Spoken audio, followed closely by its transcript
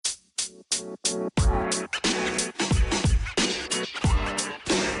Hello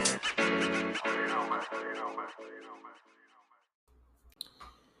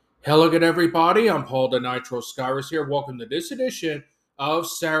again, everybody. I'm Paul the Nitro Skyrus here. Welcome to this edition of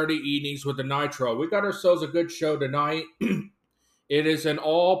Saturday Evenings with the Nitro. We got ourselves a good show tonight. It is an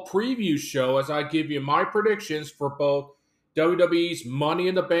all preview show as I give you my predictions for both WWE's Money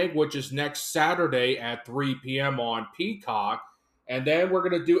in the Bank, which is next Saturday at 3 p.m. on Peacock. And then we're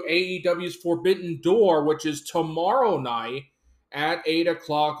going to do AEW's Forbidden Door, which is tomorrow night at 8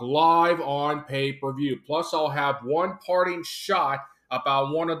 o'clock live on pay-per-view. Plus, I'll have one parting shot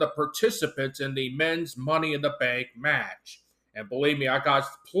about one of the participants in the men's Money in the Bank match. And believe me, I got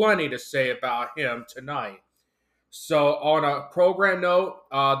plenty to say about him tonight. So on a program note,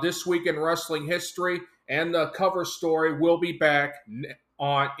 this week in wrestling history and the cover story will be back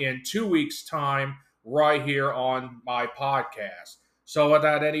in 2 weeks' time right here on my podcast. So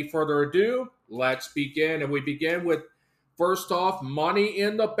without any further ado, let's begin. And we begin with, first off, Money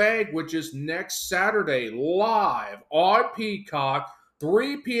in the Bank, which is next Saturday live on Peacock.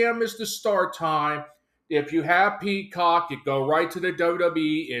 3 p.m. is the start time. If you have Peacock, you go right to the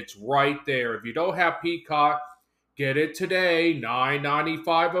WWE. It's right there. If you don't have Peacock, get it today,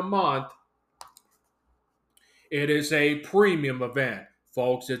 $9.95 a month. It is a premium event.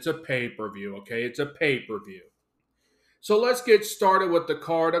 Folks, it's a pay-per-view, okay? It's a pay-per-view. So let's get started with the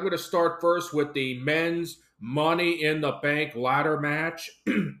card. I'm going to start first with the men's Money in the Bank ladder match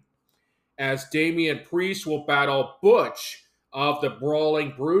as Damian Priest will battle Butch of the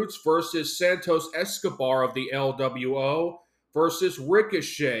Brawling Brutes versus Santos Escobar of the LWO versus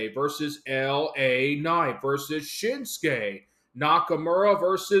Ricochet versus LA Knight versus Shinsuke Nakamura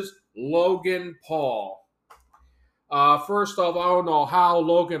versus Logan Paul. First off, I don't know how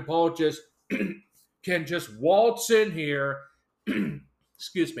Logan Paul just can just waltz in here,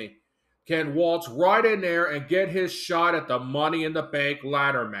 excuse me, can waltz right in there and get his shot at the Money in the Bank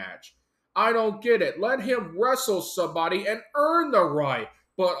ladder match. I don't get it. Let him wrestle somebody and earn the right.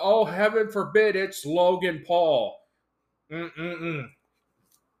 But oh, heaven forbid, it's Logan Paul.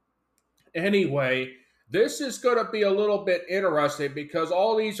 Anyway, this is going to be a little bit interesting because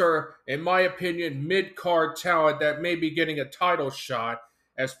all these are, in my opinion, mid-card talent that may be getting a title shot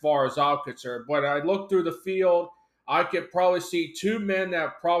as far as I'm concerned. But I look through the field, I could probably see two men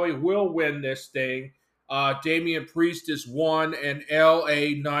that probably will win this thing. Damian Priest is one, and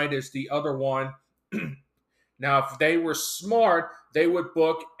LA Knight is the other one. Now, if they were smart, they would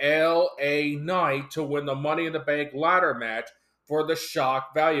book LA Knight to win the Money in the Bank ladder match for the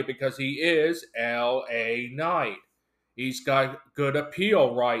shock value because he is LA Knight. He's got good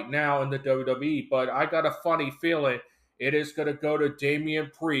appeal right now in the WWE, but I got a funny feeling it is going to go to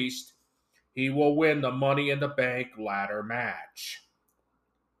Damian Priest. He will win the Money in the Bank ladder match.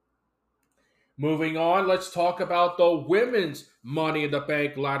 Moving on, let's talk about the women's Money in the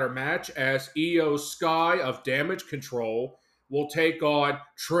Bank ladder match as Io Sky of Damage Control will take on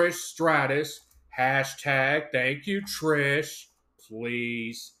Trish Stratus, hashtag thank you Trish,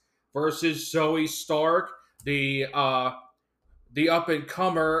 please, versus Zoe Stark, the up-and-comer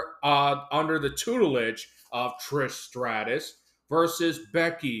under the tutelage of Trish Stratus, versus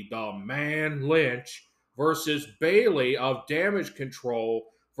Becky the Man Lynch, versus Bayley of Damage Control,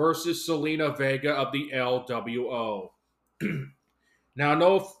 versus Selena Vega of the LWO.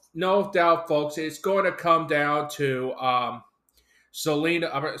 Now, no doubt, folks, it's going to come down to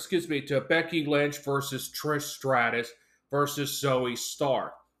to Becky Lynch versus Trish Stratus versus Zoe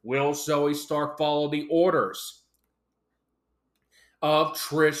Stark. Will Zoe Stark follow the orders of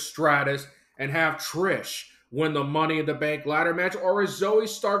Trish Stratus and have Trish win the Money in the Bank ladder match, or is Zoe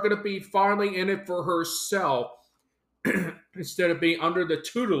Stark going to be finally in it for herself instead of being under the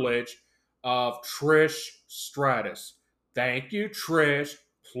tutelage of Trish Stratus? Thank you, Trish.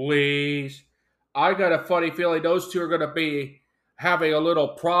 Please. I got a funny feeling those two are going to be having a little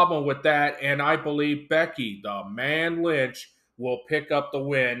problem with that, and I believe Becky, the Man Lynch, will pick up the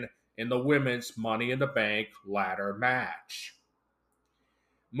win in the women's Money in the Bank ladder match.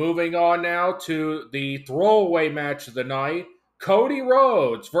 Moving on now to the throwaway match of the night, Cody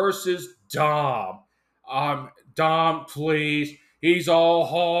Rhodes versus Dom. Dom, please. He's all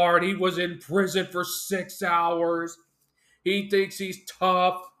hard. He was in prison for 6 hours. He thinks he's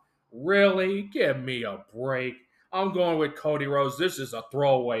tough. Really? Give me a break. I'm going with Cody Rhodes. This is a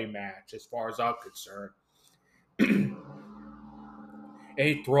throwaway match as far as I'm concerned.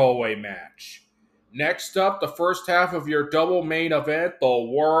 A throwaway match. Next up, the first half of your double main event,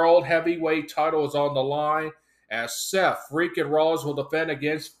 the World Heavyweight title is on the line as Seth freaking Rollins will defend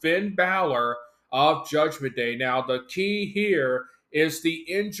against Finn Balor of Judgment Day. Now, the key here is the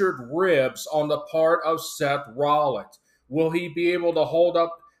injured ribs on the part of Seth Rollins. Will he be able to hold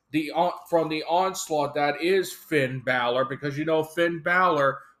up from the onslaught that is Finn Balor? Because you know Finn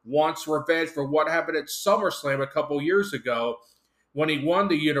Balor wants revenge for what happened at SummerSlam a couple years ago when he won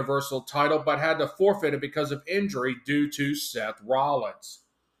the Universal title but had to forfeit it because of injury due to Seth Rollins.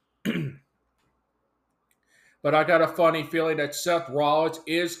 But I got a funny feeling that Seth Rollins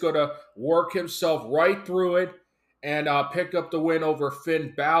is going to work himself right through it and pick up the win over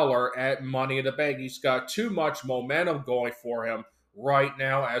Finn Balor at Money in the Bank. He's got too much momentum going for him right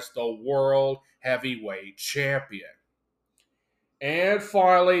now as the World Heavyweight Champion. And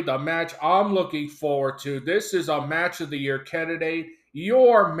finally, the match I'm looking forward to. This is a Match of the Year candidate,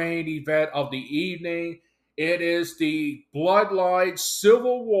 your main event of the evening. It is the Bloodline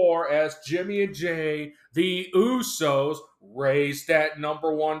Civil War as Jimmy and Jay, the Usos, raise that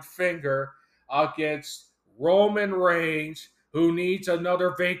number one finger against Roman Reigns, who needs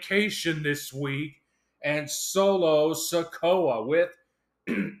another vacation this week, and Solo Sikoa with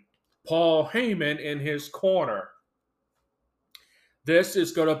Paul Heyman in his corner. This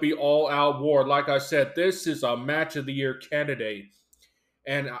is going to be all out war. Like I said, this is a Match of the Year candidate.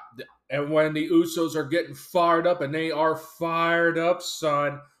 And when the Usos are getting fired up, and they are fired up,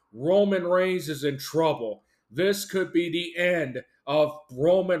 son, Roman Reigns is in trouble. This could be the end of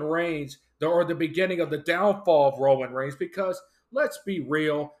Roman Reigns, or the beginning of the downfall of Roman Reigns, because let's be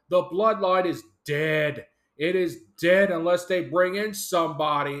real, the bloodline is dead. It is dead unless they bring in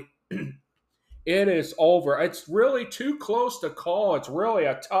somebody. It is over. It's really too close to call. It's really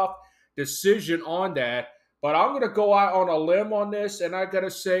a tough decision on that. But I'm going to go out on a limb on this, and I got to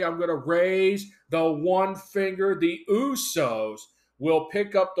say I'm going to raise the one finger. The Usos will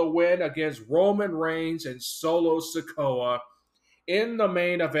pick up the win against Roman Reigns and Solo Sikoa in the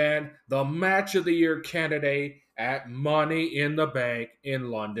main event, the Match of the Year candidate at Money in the Bank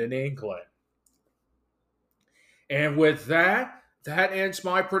in London, England. And with that ends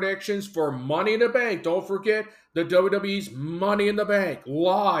my predictions for Money in the Bank. Don't forget the WWE's Money in the Bank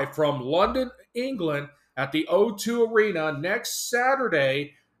live from London, England at the O2 Arena next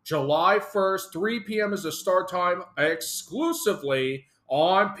Saturday, July 1st, 3 p.m. is the start time, exclusively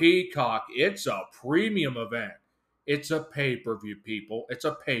on Peacock. It's a premium event. It's a pay-per-view, people. It's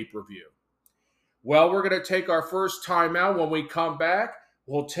a pay-per-view. Well, we're going to take our first time out. When we come back,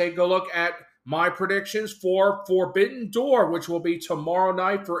 we'll take a look at my predictions for Forbidden Door, which will be tomorrow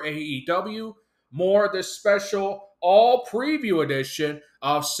night for AEW. More of this special all preview edition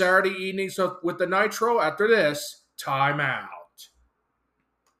of Saturday Evenings with the Nitro after this timeout.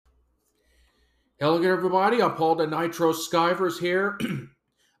 Hello again, everybody. I'm Paul the Nitro Skivers here.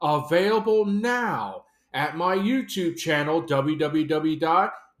 Available now at my YouTube channel,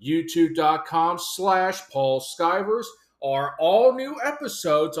 www.youtube.com/Paul Skivers. Are all new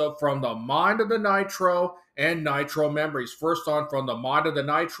episodes of From the Mind of the Nitro and Nitro Memories. First on From the Mind of the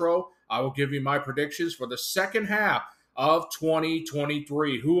Nitro, I will give you my predictions for the second half of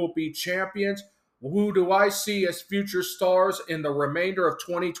 2023. Who will be champions? Who do I see as future stars in the remainder of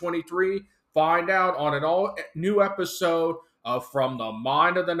 2023? Find out on an all new episode of From the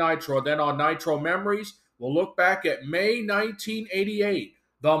Mind of the Nitro. Then on Nitro Memories, we'll look back at May 1988.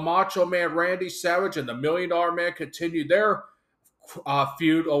 The Macho Man Randy Savage and the $1 Million Man continued their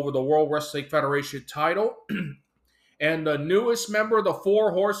feud over the World Wrestling Federation title. And the newest member of the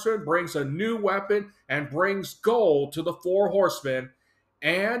Four Horsemen brings a new weapon and brings gold to the Four Horsemen.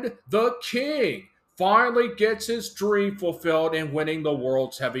 And the King finally gets his dream fulfilled in winning the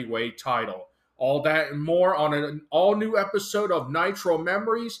World's Heavyweight title. All that and more on an all-new episode of Nitro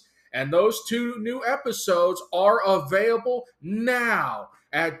Memories. And those two new episodes are available now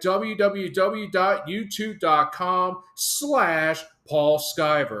at www.youtube.com/Paul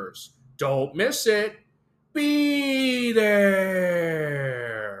Skivers. Don't miss it. Be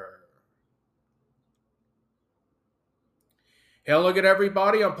there. Hello again,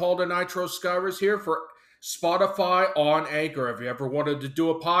 everybody. I'm Paul the Nitro Skivers here for Spotify on Anchor. If you ever wanted to do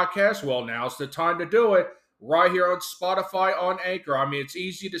a podcast, well, now's the time to do it. Right here on Spotify on Anchor. I mean, it's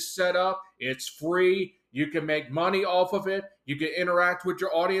easy to set up. It's free. You can make money off of it. You can interact with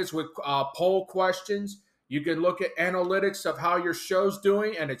your audience with poll questions. You can look at analytics of how your show's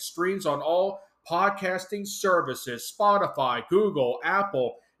doing, and it streams on all podcasting services, Spotify, Google,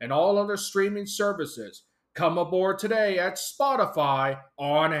 Apple, and all other streaming services. Come aboard today at Spotify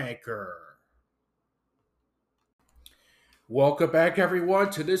on Anchor. Welcome back, everyone,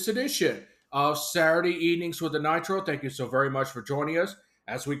 to this edition of Saturday Evenings with the Nitro. Thank you so very much for joining us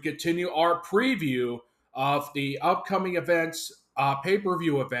as we continue our preview of the upcoming events,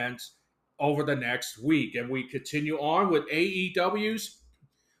 pay-per-view events over the next week. And we continue on with AEW's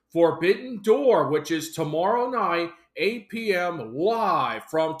Forbidden Door, which is tomorrow night, 8 p.m. live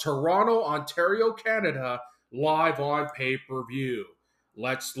from Toronto, Ontario, Canada, live on pay-per-view.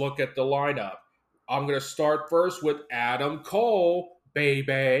 Let's look at the lineup. I'm going to start first with Adam Cole,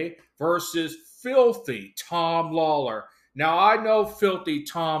 baby, versus Filthy Tom Lawler. Now, I know Filthy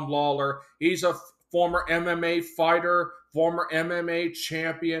Tom Lawler. He's a former MMA fighter, former MMA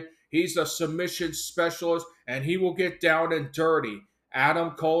champion. He's a submission specialist, and he will get down and dirty.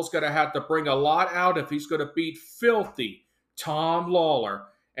 Adam Cole's going to have to bring a lot out if he's going to beat Filthy Tom Lawler.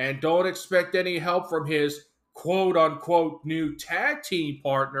 And don't expect any help from his quote-unquote new tag team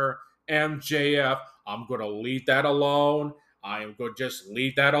partner, MJF. I'm going to leave that alone. I am going to just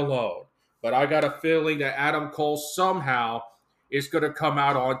leave that alone. But I got a feeling that Adam Cole somehow is going to come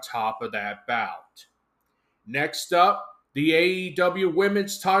out on top of that bout. Next up, the AEW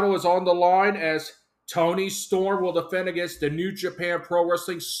Women's title is on the line as Toni Storm will defend against the New Japan Pro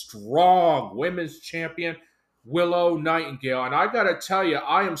Wrestling Strong Women's Champion, Willow Nightingale. And I got to tell you,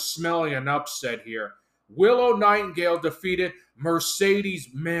 I am smelling an upset here. Willow Nightingale defeated Mercedes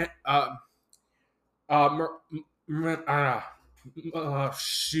Mercedes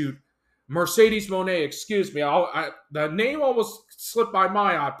Moné, excuse me. The name almost slipped my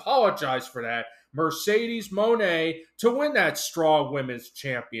mind. I apologize for that. Mercedes Moné to win that Strong Women's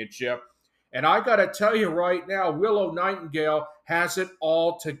Championship. And I got to tell you right now, Willow Nightingale has it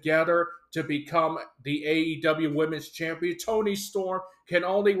all together to become the AEW Women's Champion. Toni Storm can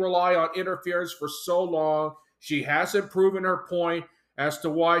only rely on interference for so long. She hasn't proven her point as to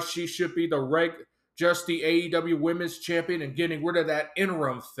why she should be just the AEW Women's Champion and getting rid of that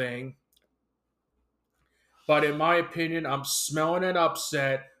interim thing. But in my opinion, I'm smelling an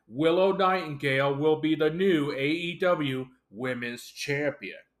upset. Willow Nightingale will be the new AEW Women's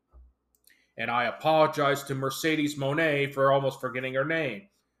Champion. And I apologize to Mercedes Moné for almost forgetting her name.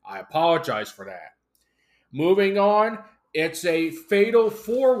 I apologize for that. Moving on, it's a fatal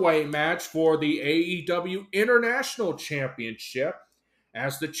four-way match for the AEW International Championship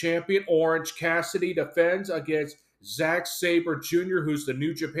as the champion Orange Cassidy defends against Zack Sabre Jr., who's the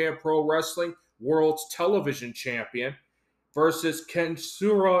New Japan Pro Wrestling World's Television Champion, versus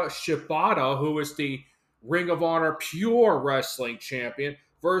Katsuyori Shibata, who is the Ring of Honor Pure Wrestling Champion,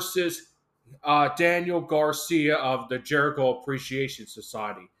 versus Daniel Garcia of the Jericho Appreciation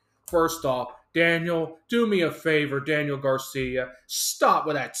Society. First off, Daniel, do me a favor, Daniel Garcia. Stop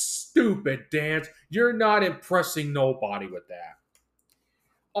with that stupid dance. You're not impressing nobody with that.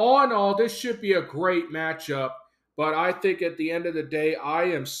 All in all, this should be a great matchup, but I think at the end of the day, I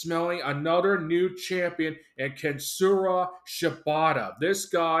am smelling another new champion in Katsuyori Shibata. This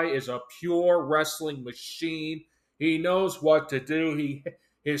guy is a pure wrestling machine. He knows what to do.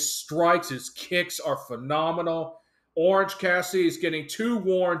 His strikes, his kicks are phenomenal. Orange Cassidy is getting too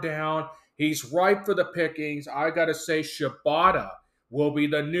worn down. He's ripe for the pickings. I got to say, Shibata will be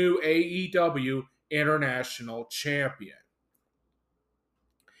the new AEW International Champion.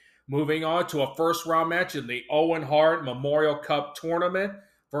 Moving on to a first round match in the Owen Hart Memorial Cup Tournament.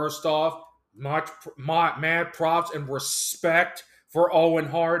 First off, mad props and respect for Owen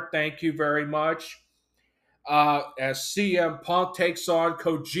Hart. Thank you very much. As CM Punk takes on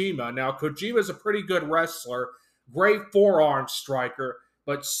Kojima. Now, Kojima is a pretty good wrestler, great forearm striker,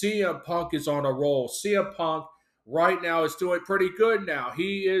 but CM Punk is on a roll. CM Punk right now is doing pretty good now.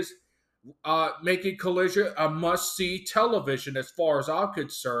 He is making Collision a must-see television as far as I'm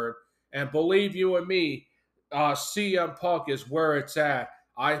concerned. And believe you and me, CM Punk is where it's at.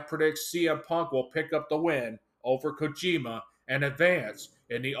 I predict CM Punk will pick up the win over Kojima and advance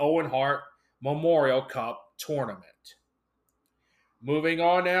in the Owen Hart Memorial Cup Tournament. Moving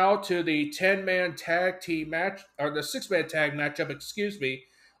on now to the 10-man tag team match, or the 6-man tag matchup, excuse me.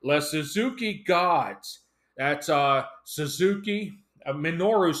 The Suzuki Gods. That's Suzuki,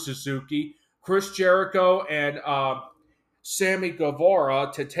 Minoru Suzuki, Chris Jericho, and Sammy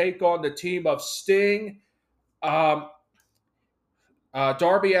Guevara to take on the team of Sting, Darby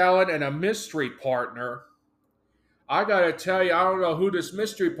Allin, and a mystery partner. I gotta tell you, I don't know who this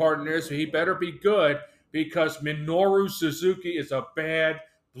mystery partner is, but he better be good because Minoru Suzuki is a bad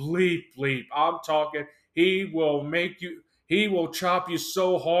bleep. I'm talking, he will chop you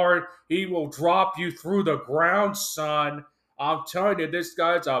so hard, he will drop you through the ground, son. I'm telling you, this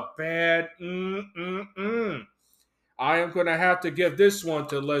guy's a bad I am going to have to give this one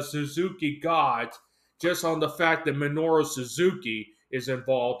to the Suzuki Gods just on the fact that Minoru Suzuki is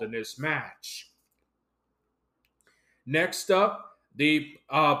involved in this match. Next up, the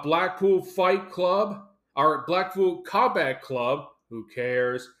Blackpool Fight Club, or Blackpool Combat Club, who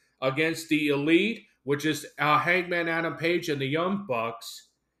cares, against the Elite, which is Hangman Adam Page and the Young Bucks,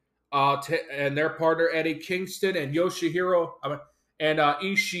 and their partner Eddie Kingston and Yoshihiro and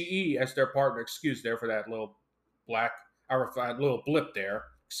Ishii as their partner. Excuse there for that little black or that little blip there.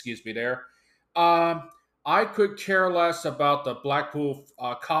 Excuse me there. Um, I could care less about the Blackpool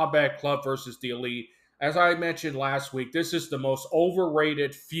Combat Club versus the Elite. As I mentioned last week, this is the most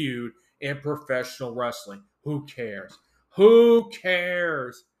overrated feud in professional wrestling. Who cares? Who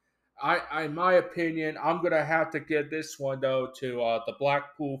cares? In my opinion, I'm gonna have to give this one though to the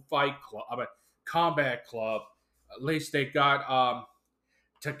Blackpool Fight Club, Combat Club. At least they got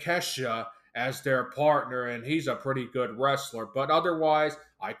Takesha as their partner, and he's a pretty good wrestler. But otherwise,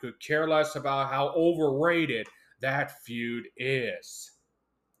 I could care less about how overrated that feud is.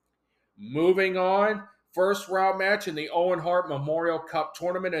 Moving on, first round match in the Owen Hart Memorial Cup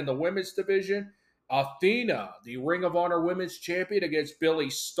tournament in the women's division. Athena, the Ring of Honor Women's Champion, against Billy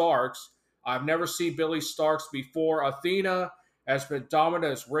Starks. I've never seen Billy Starks before. Athena has been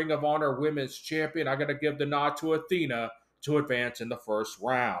dominant as Ring of Honor Women's Champion. I got to give the nod to Athena to advance in the first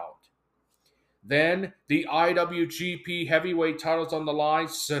round. Then the IWGP Heavyweight titles on the line.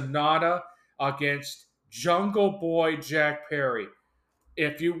 Sonata against Jungle Boy Jack Perry.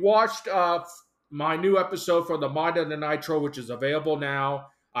 If you watched my new episode for the Mind of the Nitro, which is available now,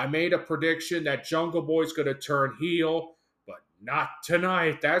 I made a prediction that Jungle Boy's going to turn heel, but not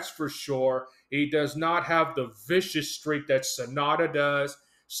tonight, that's for sure. He does not have the vicious streak that Sonata does.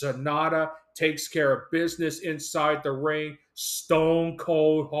 Sonata takes care of business inside the ring, stone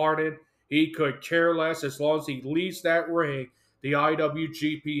cold hearted. He could care less as long as he leaves that ring. The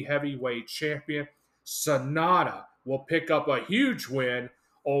IWGP Heavyweight Champion, Sonata, will pick up a huge win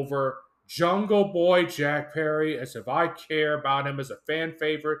over Jungle Boy Jack Perry, as if I care about him as a fan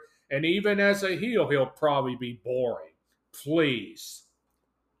favorite, and even as a heel, he'll probably be boring. Please.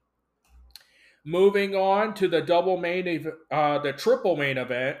 Moving on to the the triple main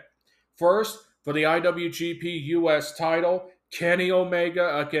event. First, for the IWGP US title, Kenny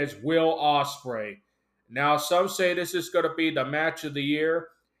Omega against Will Ospreay. Now, some say this is going to be the match of the year.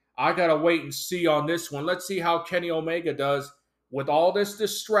 I got to wait and see on this one. Let's see how Kenny Omega does with all this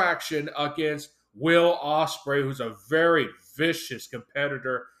distraction against Will Ospreay, who's a very vicious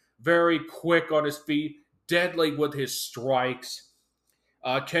competitor, very quick on his feet, deadly with his strikes.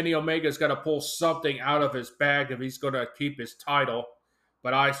 Kenny Omega's got to pull something out of his bag if he's going to keep his title.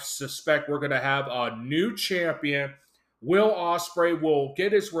 But I suspect we're going to have a new champion. Will Ospreay will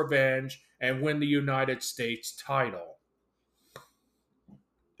get his revenge and win the United States title.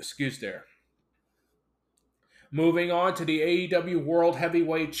 Excuse there. Moving on to the AEW World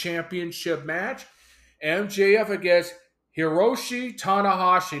Heavyweight Championship match. MJF against Hiroshi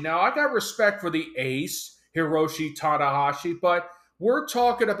Tanahashi. Now, I got respect for the ace, Hiroshi Tanahashi, but we're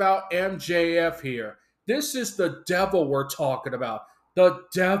talking about MJF here. This is the devil we're talking about. The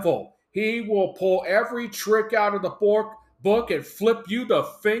devil. He will pull every trick out of the book and flip you the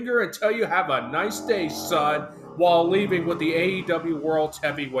finger and tell you have a nice day, son, while leaving with the AEW World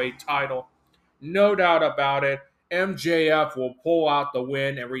Heavyweight title. No doubt about it, MJF will pull out the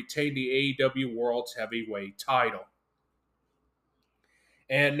win and retain the AEW World Heavyweight title.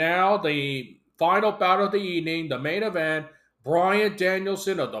 And now the final bout of the evening, the main event, Bryan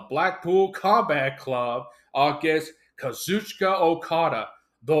Danielson of the Blackpool Combat Club against Kazuchika Okada.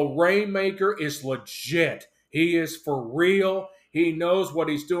 The Rainmaker is legit. He is for real. He knows what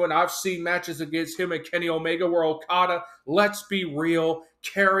he's doing. I've seen matches against him and Kenny Omega where Okada, let's be real,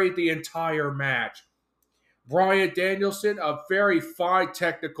 carried the entire match. Bryan Danielson, a very fine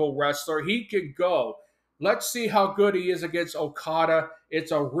technical wrestler. He can go. Let's see how good he is against Okada.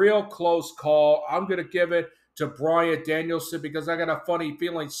 It's a real close call. I'm going to give it to Bryan Danielson because I got a funny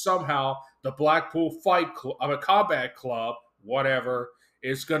feeling somehow the Blackpool Combat Club, whatever,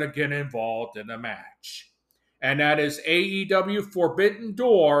 is going to get involved in the match. And that is AEW Forbidden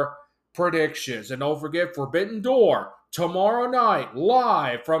Door predictions. And don't forget Forbidden Door tomorrow night,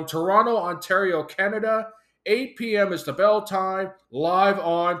 live from Toronto, Ontario, Canada. 8 p.m. is the bell time, live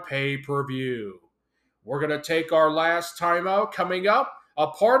on pay-per-view. We're going to take our last timeout. Coming up, a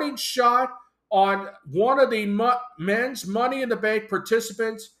parting shot on one of the men's Money in the Bank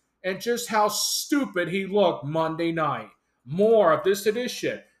participants and just how stupid he looked Monday night. More of this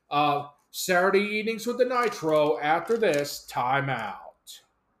edition of Saturday Evenings with the Nitro after this timeout.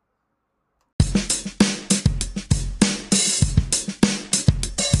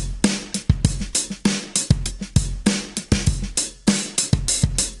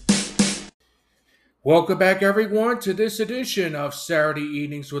 Welcome back, everyone, to this edition of Saturday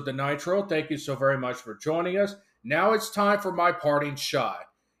Evenings with the Nitro. Thank you so very much for joining us. Now it's time for my parting shot.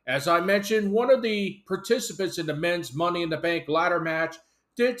 As I mentioned, one of the participants in the men's Money in the Bank ladder match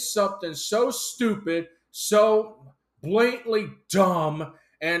did something so stupid, so blatantly dumb,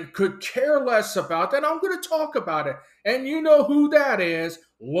 and could care less about that. I'm going to talk about it. And you know who that is,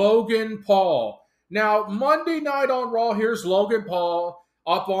 Logan Paul. Now, Monday night on Raw, here's Logan Paul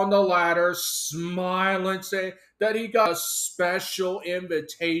up on the ladder, smiling, saying that he got a special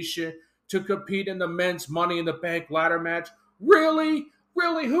invitation to compete in the men's Money in the Bank ladder match. Really?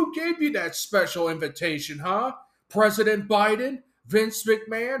 Really? Who gave you that special invitation, huh? President Biden? Vince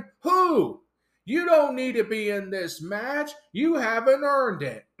McMahon? Who? You don't need to be in this match. You haven't earned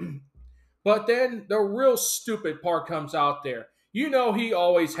it. But then the real stupid part comes out there. You know he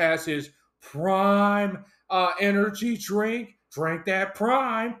always has his prime energy drink. Drink that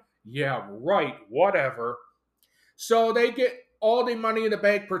prime. Yeah, right. Whatever. So they get all the Money in the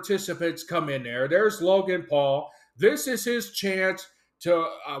Bank participants come in there. There's Logan Paul. This is his chance to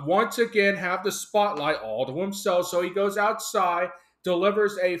once again have the spotlight all to himself. So he goes outside,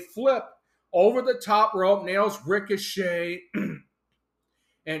 delivers a flip over the top rope, nails Ricochet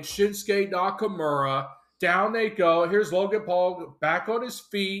and Shinsuke Nakamura. Down they go. Here's Logan Paul back on his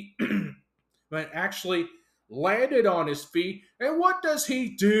feet, but actually landed on his feet. And what does he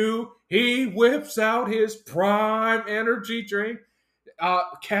do? He whips out his prime energy drink.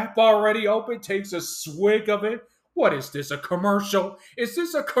 Cap already open, takes a swig of it. What is this, a commercial? Is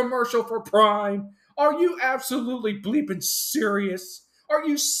this a commercial for Prime? Are you absolutely bleeping serious? Are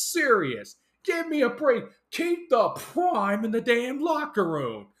you serious? Give me a break. Keep the Prime in the damn locker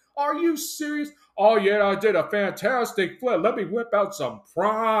room. Are you serious? Oh, yeah, I did a fantastic flip. Let me whip out some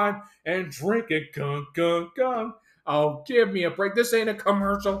Prime and drink it. Gung, gung, gung. Oh, give me a break. This ain't a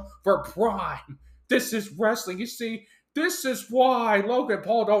commercial for Prime. This is wrestling. You see, this is why Logan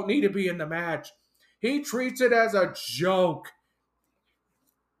Paul don't need to be in the match. He treats it as a joke.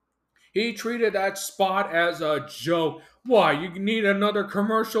 He treated that spot as a joke. Why, you need another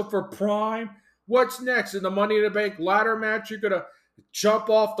commercial for Prime? What's next? In the Money in the Bank ladder match, you're going to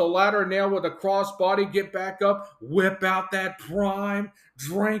jump off the ladder nail with a crossbody, get back up, whip out that Prime,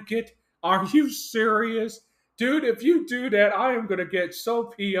 drink it. Are you serious? Dude, if you do that, I am going to get so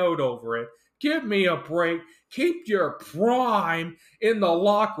PO'd over it. Give me a break. Keep your Prime in the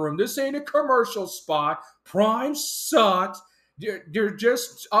locker room. This ain't a commercial spot. Prime sucks. You're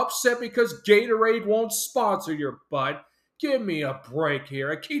just upset because Gatorade won't sponsor your butt. Give me a break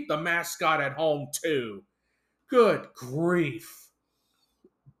here. And keep the mascot at home, too. Good grief.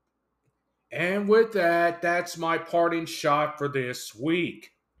 And with that, that's my parting shot for this week.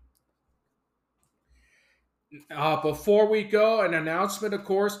 Before we go, an announcement, of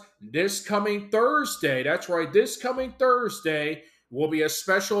course, this coming Thursday, that's right, this coming Thursday will be a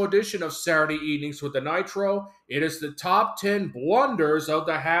special edition of Saturday Evenings with the Nitro. It is the top 10 blunders of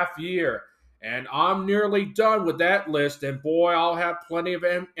the half year. And I'm nearly done with that list, and boy, I'll have plenty of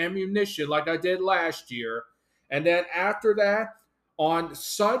ammunition like I did last year. And then after that, on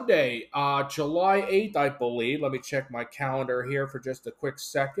Sunday, July 8th, I believe, let me check my calendar here for just a quick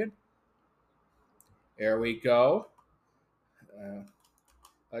second. There we go.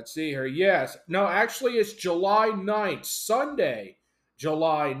 Let's see here. Yes. No, actually, it's July 9th. Sunday,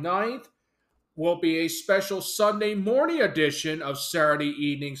 July 9th, will be a special Sunday morning edition of Saturday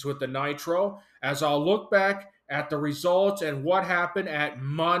Evenings with the Nitro, as I'll look back at the results and what happened at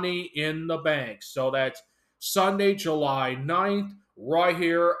Money in the Bank. So that's Sunday, July 9th, right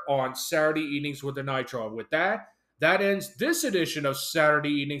here on Saturday Evenings with the Nitro. And with that, that ends this edition of Saturday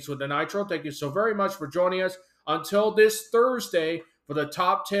Evenings with the Nitro. Thank you so very much for joining us until this Thursday for the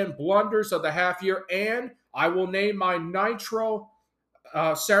top 10 blunders of the half year. And I will name my Nitro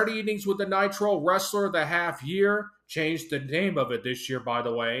Saturday Evenings with the Nitro Wrestler of the Half Year. Changed the name of it this year, by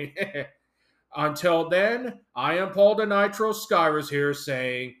the way. Until then, I am Paul the Nitro Skyrus here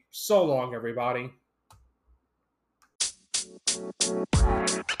saying so long, everybody.